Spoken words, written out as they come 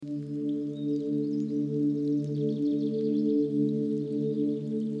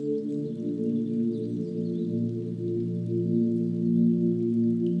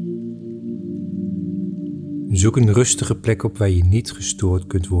Zoek een rustige plek op waar je niet gestoord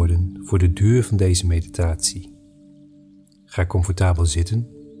kunt worden voor de duur van deze meditatie. Ga comfortabel zitten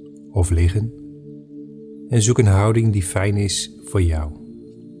of liggen en zoek een houding die fijn is voor jou.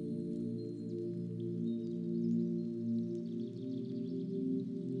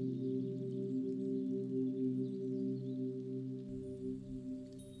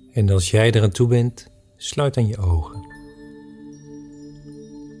 En als jij eraan toe bent, sluit dan je ogen.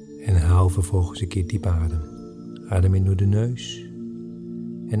 En haal vervolgens een keer diep adem. Adem in door de neus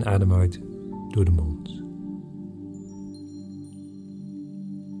en adem uit door de mond.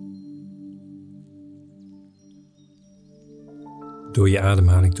 Door je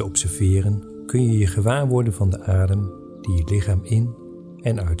ademhaling te observeren kun je je gewaar worden van de adem die je lichaam in-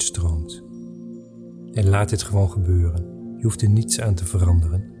 en uitstroomt. En laat dit gewoon gebeuren. Je hoeft er niets aan te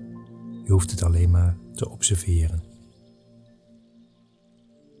veranderen. Je hoeft het alleen maar te observeren.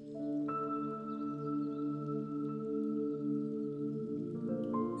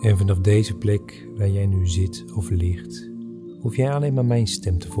 En vanaf deze plek waar jij nu zit of ligt, hoef jij alleen maar mijn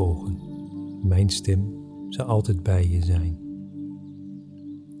stem te volgen. Mijn stem zal altijd bij je zijn.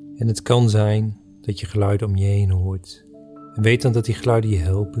 En het kan zijn dat je geluiden om je heen hoort. En weet dan dat die geluiden je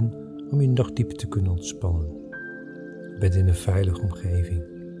helpen om je nog dieper te kunnen ontspannen. Je bent in een veilige omgeving.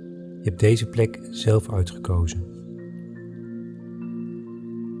 Je hebt deze plek zelf uitgekozen.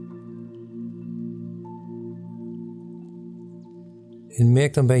 En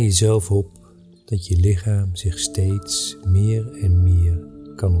merk dan bij jezelf op dat je lichaam zich steeds meer en meer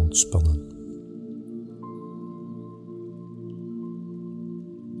kan ontspannen.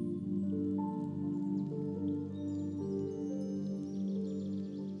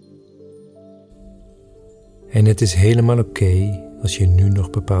 En het is helemaal oké als je nu nog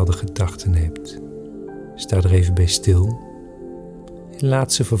bepaalde gedachten hebt. Sta er even bij stil en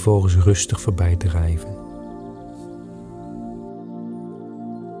laat ze vervolgens rustig voorbij drijven.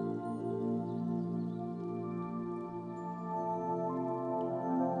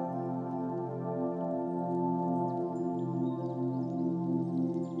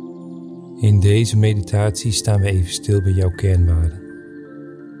 In deze meditatie staan we even stil bij jouw kernwaarden.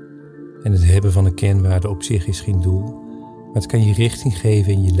 En het hebben van een kernwaarde op zich is geen doel, maar het kan je richting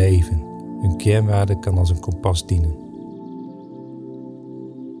geven in je leven. Een kernwaarde kan als een kompas dienen.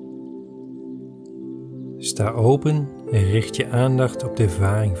 Sta open en richt je aandacht op de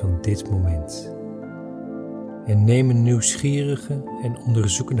ervaring van dit moment. En neem een nieuwsgierige en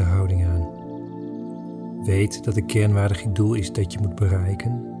onderzoekende houding aan. Weet dat een kernwaarde geen doel is dat je moet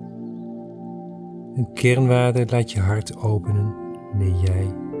bereiken. Een kernwaarde laat je hart openen wanneer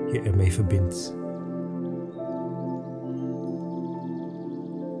jij je ermee verbindt.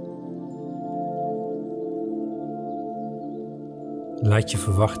 Laat je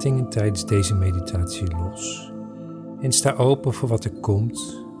verwachtingen tijdens deze meditatie los en sta open voor wat er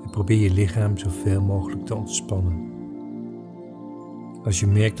komt en probeer je lichaam zoveel mogelijk te ontspannen. Als je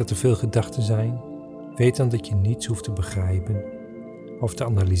merkt dat er veel gedachten zijn, weet dan dat je niets hoeft te begrijpen of te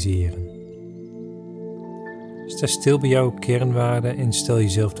analyseren. Sta stil bij jouw kernwaarden en stel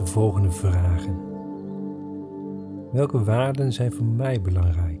jezelf de volgende vragen. Welke waarden zijn voor mij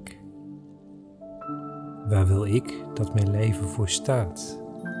belangrijk? Waar wil ik dat mijn leven voor staat?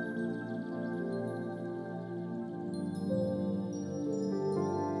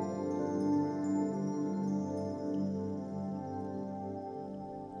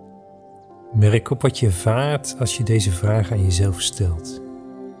 Merk op wat je ervaart als je deze vragen aan jezelf stelt.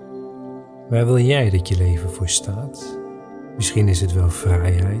 Waar wil jij dat je leven voor staat? Misschien is het wel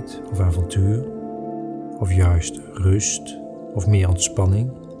vrijheid of avontuur, of juist rust of meer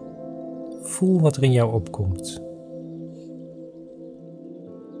ontspanning. Voel wat er in jou opkomt.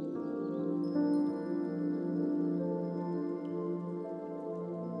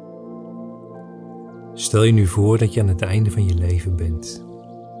 Stel je nu voor dat je aan het einde van je leven bent.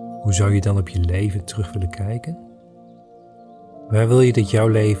 Hoe zou je dan op je leven terug willen kijken? Waar wil je dat jouw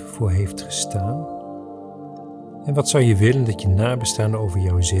leven voor heeft gestaan? En wat zou je willen dat je nabestaanden over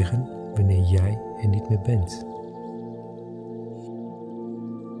jou zeggen wanneer jij er niet meer bent?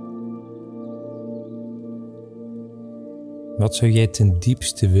 Wat zou jij ten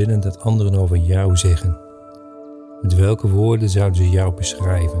diepste willen dat anderen over jou zeggen? Met welke woorden zouden ze jou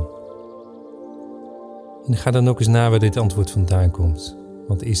beschrijven? En ga dan ook eens na waar dit antwoord vandaan komt.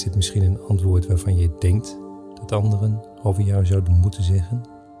 Want is dit misschien een antwoord waarvan je denkt dat anderen over jou zouden moeten zeggen?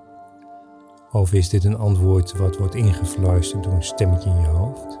 Of is dit een antwoord wat wordt ingefluisterd door een stemmetje in je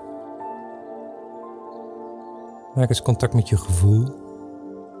hoofd? Maak eens contact met je gevoel.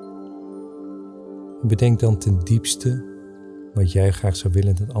 Bedenk dan ten diepste wat jij graag zou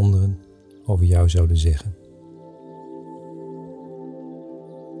willen dat anderen over jou zouden zeggen.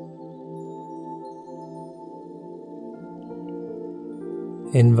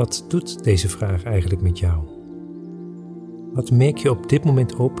 En wat doet deze vraag eigenlijk met jou? Wat merk je op dit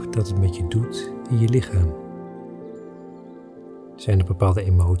moment op dat het met je doet in je lichaam? Zijn er bepaalde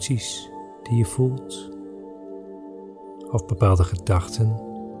emoties die je voelt? Of bepaalde gedachten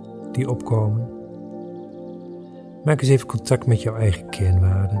die opkomen? Maak eens even contact met jouw eigen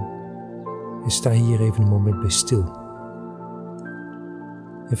kernwaarden en sta hier even een moment bij stil.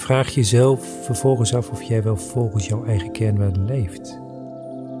 En vraag jezelf vervolgens af of jij wel volgens jouw eigen kernwaarden leeft.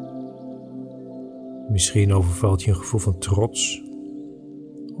 Misschien overvalt je een gevoel van trots.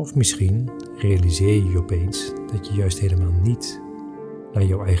 Of misschien realiseer je opeens dat je juist helemaal niet naar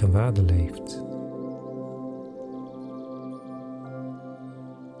jouw eigen waarden leeft.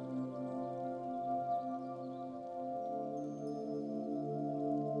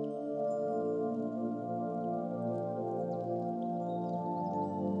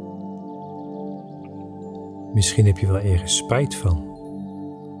 Misschien heb je wel ergens spijt van.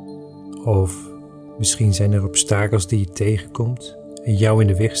 Of misschien zijn er obstakels die je tegenkomt en jou in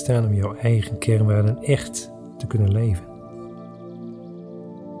de weg staan om jouw eigen kernwaarden echt te kunnen leven.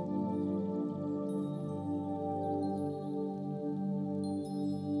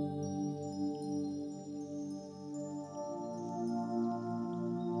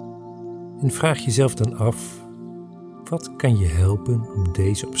 En vraag jezelf dan af, wat kan je helpen om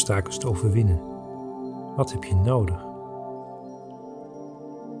deze obstakels te overwinnen? Wat heb je nodig?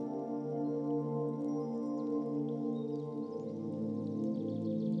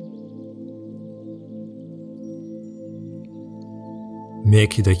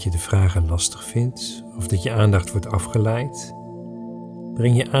 Merk je dat je de vragen lastig vindt of dat je aandacht wordt afgeleid?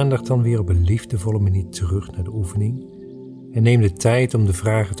 Breng je aandacht dan weer op een liefdevolle manier terug naar de oefening en neem de tijd om de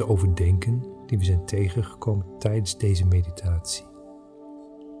vragen te overdenken die we zijn tegengekomen tijdens deze meditatie.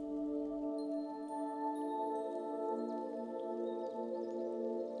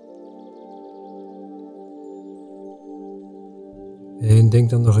 En denk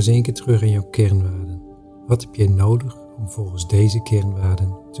dan nog eens één keer terug aan jouw kernwaarden. Wat heb jij nodig om volgens deze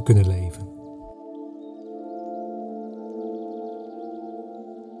kernwaarden te kunnen leven?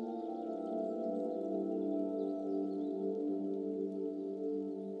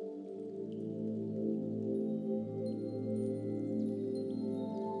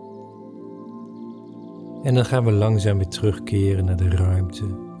 En dan gaan we langzaam weer terugkeren naar de ruimte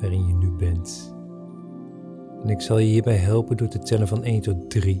waarin je nu bent. En ik zal je hierbij helpen door te tellen van 1 tot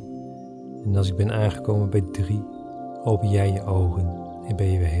 3. En als ik ben aangekomen bij 3, open jij je ogen en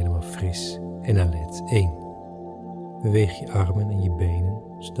ben je weer helemaal fris en alert. 1. Beweeg je armen en je benen,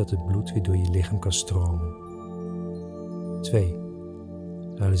 zodat het bloed weer door je lichaam kan stromen. 2.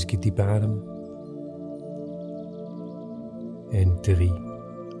 Haal eens een keer diep adem. En 3.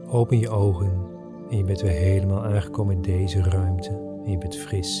 Open je ogen en je bent weer helemaal aangekomen in deze ruimte en je bent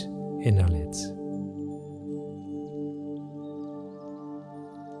fris en alert.